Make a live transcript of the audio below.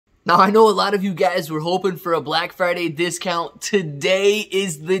Now, I know a lot of you guys were hoping for a Black Friday discount. Today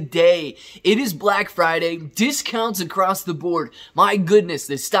is the day. It is Black Friday. Discounts across the board. My goodness,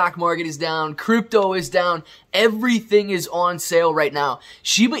 the stock market is down. Crypto is down. Everything is on sale right now.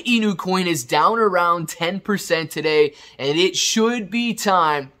 Shiba Inu Coin is down around 10% today, and it should be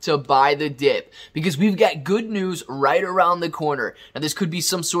time to buy the dip because we've got good news right around the corner. Now, this could be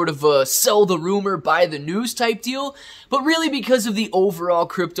some sort of a sell the rumor, buy the news type deal, but really because of the overall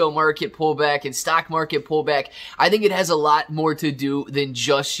crypto market pullback and stock market pullback, I think it has a lot more to do than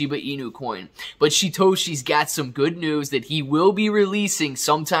just Shiba Inu Coin. But Shytoshi's got some good news that he will be releasing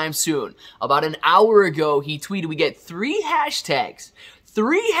sometime soon. About an hour ago, he tweeted we get three hashtags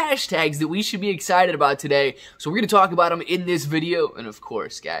that we should be excited about today. So we're going to talk about them in this video. And of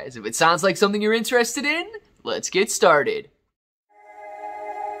course, guys, if it sounds like something you're interested in, let's get started.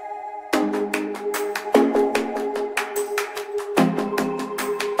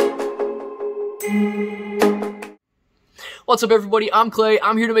 What's up, everybody? I'm Clay.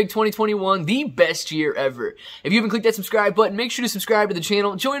 I'm here to make 2021 the best year ever. If you haven't clicked that subscribe button, make sure to subscribe to the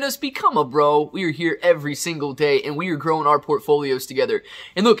channel. Join us, become a bro. We are here every single day, and we are growing our portfolios together.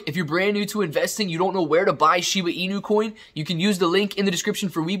 And look, if you're brand new to investing, you don't know where to buy Shiba Inu Coin, you can use the link in the description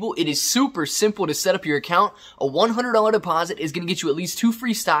for Webull. It is super simple to set up your account. A $100 deposit is going to get you at least 2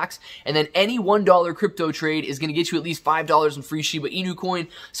 free stocks, and then any $1 crypto trade is going to get you at least $5 in free Shiba Inu Coin.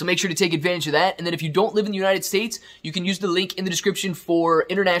 So make sure to take advantage of that. And then if you don't live in the United States, you can use the link in the description for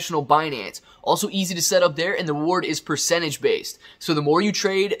international Binance. Also easy to set up there, and the reward is percentage based. So the more you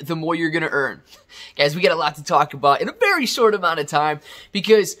trade, the more you're going to earn. Guys, we got a lot to talk about in a very short amount of time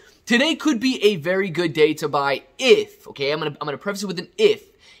because today could be a very good day to buy if, okay, I'm going to preface it with an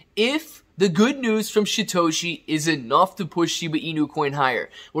if the good news from Shytoshi is enough to push Shiba Inu Coin higher.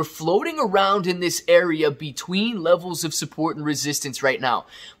 We're floating around in this area between levels of support and resistance right now.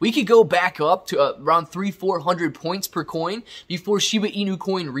 We could go back up to around 300-400 points per coin before Shiba Inu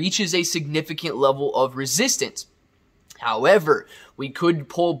Coin reaches a significant level of resistance. However, we could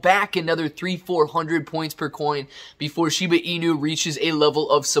pull back another 300-400 points per coin before Shiba Inu reaches a level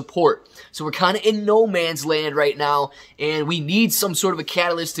of support. So we're kind of in no man's land right now, and we need some sort of a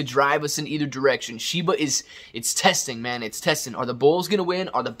catalyst to drive us in either direction. Shiba it's testing, man. It's testing. Are the bulls going to win?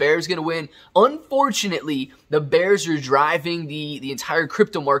 Are the bears going to win? Unfortunately, the bears are driving the entire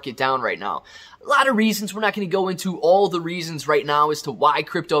crypto market down right now. A lot of reasons. We're not going to go into all the reasons right now as to why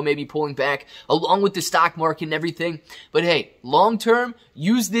crypto may be pulling back, along with the stock market and everything. But hey, long term,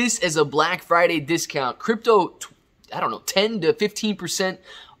 use this as a Black Friday discount. Crypto, I don't know, 10 to 15%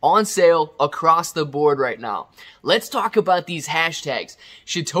 on sale across the board right now. Let's talk about these hashtags.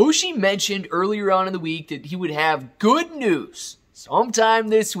 Shytoshi mentioned earlier on in the week that he would have good news sometime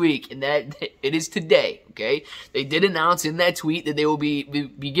this week, and that it is today, okay? They did announce in that tweet that they will be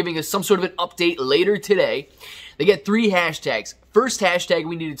giving us some sort of an update later today. They get 3 hashtags. First hashtag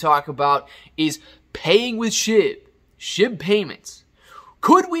we need to talk about is paying with SHIB. SHIB payments.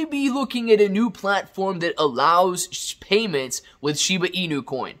 Could we be looking at a new platform that allows payments with Shiba Inu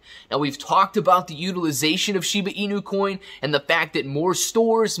Coin? Now, we've talked about the utilization of Shiba Inu Coin and the fact that more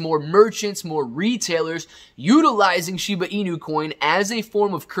stores, more merchants, more retailers utilizing Shiba Inu Coin as a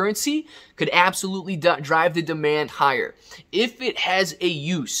form of currency could absolutely drive the demand higher. If it has a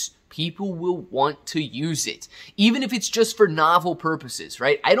use, people will want to use it, even if it's just for novel purposes,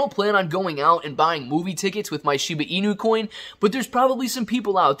 right? I don't plan on going out and buying movie tickets with my Shiba Inu Coin, but there's probably some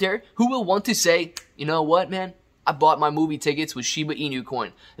people out there who will want to say, you know what, man? I bought my movie tickets with Shiba Inu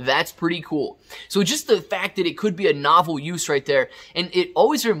Coin. That's pretty cool. So just the fact that it could be a novel use right there, and it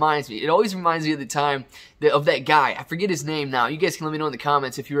always reminds me of the time of that guy. I forget his name now. You guys can let me know in the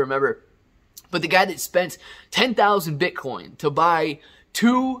comments if you remember. But the guy that spent 10,000 Bitcoin to buy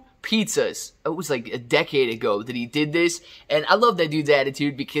 2 pizzas. It was like a decade ago that he did this, and I love that dude's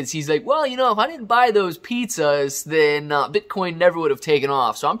attitude because he's like, well, you know, if I didn't buy those pizzas, then Bitcoin never would have taken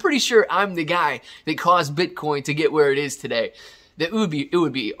off. So I'm pretty sure I'm the guy that caused Bitcoin to get where it is today. That it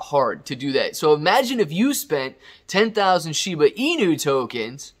would be hard to do that. So imagine if you spent 10,000 Shiba Inu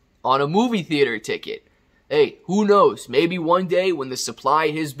tokens on a movie theater ticket. Hey, who knows? Maybe one day when the supply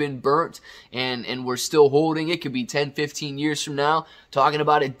has been burnt and we're still holding it, could be 10, 15 years from now, talking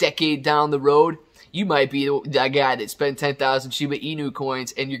about a decade down the road, you might be that guy that spent 10,000 Shiba Inu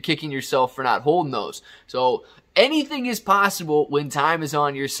coins and you're kicking yourself for not holding those. So anything is possible when time is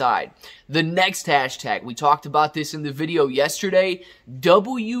on your side. The next hashtag, we talked about this in the video yesterday,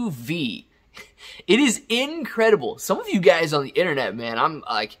 WV It is incredible. Some of you guys on the internet, man, I'm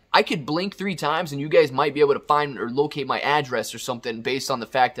like, I could blink 3 times and you guys might be able to find or locate my address or something based on the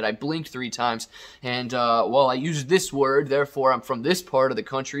fact that I blinked 3 times. And, well, I used this word, therefore I'm from this part of the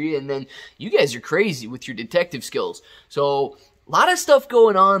country. And then you guys are crazy with your detective skills. So, a lot of stuff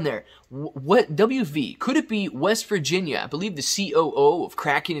going on there. What WV? Could it be West Virginia? I believe the COO of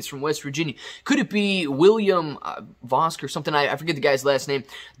Kraken is from West Virginia. Could it be William Vosk or something? I forget the guy's last name.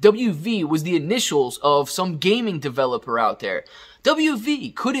 WV was the initials of some gaming developer out there.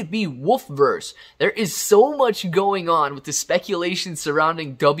 WV, could it be Wolfverse? There is so much going on with the speculation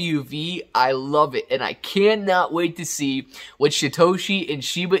surrounding WV. I love it, and I cannot wait to see what Shytoshi and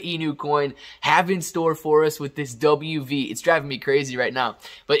Shiba Inu Coin have in store for us with this WV. It's driving me crazy right now.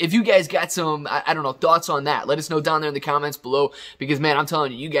 But if you guys got some, I don't know, thoughts on that, let us know down there in the comments below, because, man, I'm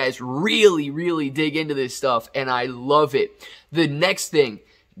telling you, you guys really, really dig into this stuff, and I love it. The next thing,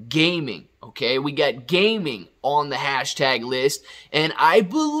 gaming. Okay, we got gaming on the hashtag list, and I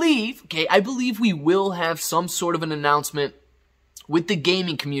believe we will have some sort of an announcement with the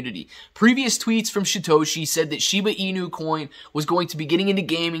gaming community. Previous tweets from Shytoshi said that Shiba Inu Coin was going to be getting into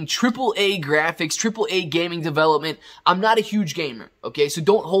gaming, AAA graphics, AAA gaming development. I'm not a huge gamer, okay? So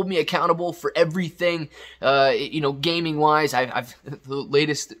don't hold me accountable for everything, you know, gaming-wise. The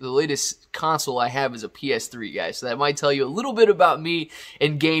latest console I have is a PS3, guys. So that might tell you a little bit about me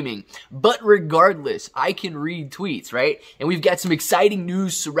and gaming. But regardless, I can read tweets, right? And we've got some exciting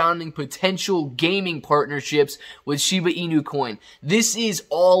news surrounding potential gaming partnerships with Shiba Inu Coin. This is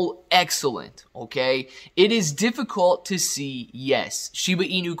all excellent, okay? It is difficult to see, yes, Shiba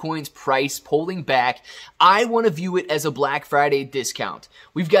Inu Coin's price pulling back. I want to view it as a Black Friday discount.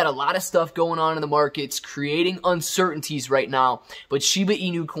 We've got a lot of stuff going on in the markets, creating uncertainties right now, but Shiba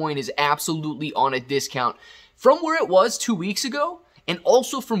Inu Coin is absolutely on a discount from where it was 2 weeks ago, and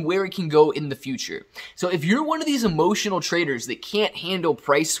also from where it can go in the future. So if you're one of these emotional traders that can't handle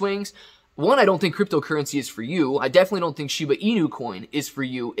price swings, one, I don't think cryptocurrency is for you. I definitely don't think Shiba Inu Coin is for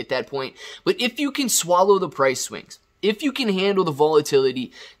you at that point. But if you can swallow the price swings, if you can handle the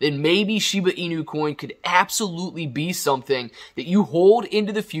volatility, then maybe Shiba Inu Coin could absolutely be something that you hold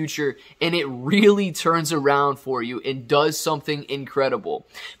into the future and it really turns around for you and does something incredible.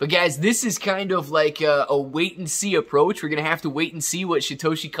 But guys, this is kind of like a wait and see approach. We're going to have to wait and see what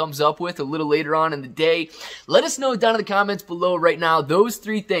Shytoshi comes up with a little later on in the day. Let us know down in the comments below right now, those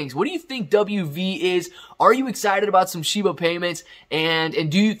 3 things. What do you think WV is? Are you excited about some Shiba payments?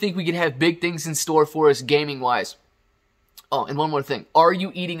 And do you think we could have big things in store for us gaming-wise? Oh, and one more thing. Are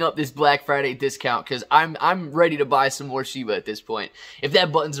you eating up this Black Friday discount? Because I'm ready to buy some more Shiba at this point. If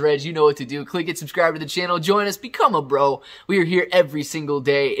that button's red, you know what to do. Click it, subscribe to the channel, join us, become a bro. We are here every single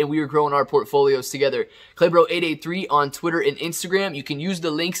day, and we are growing our portfolios together. ClayBro883 on Twitter and Instagram. You can use the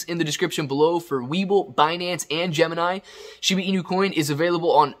links in the description below for Webull, Binance, and Gemini. Shiba Inu Coin is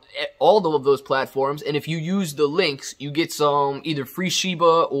available on all of those platforms, and if you use the links, you get some either free Shiba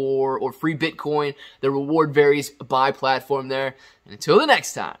or free Bitcoin. The reward varies by platform there. And until the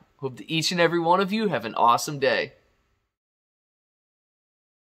next time, hope that each and every one of you have an awesome day.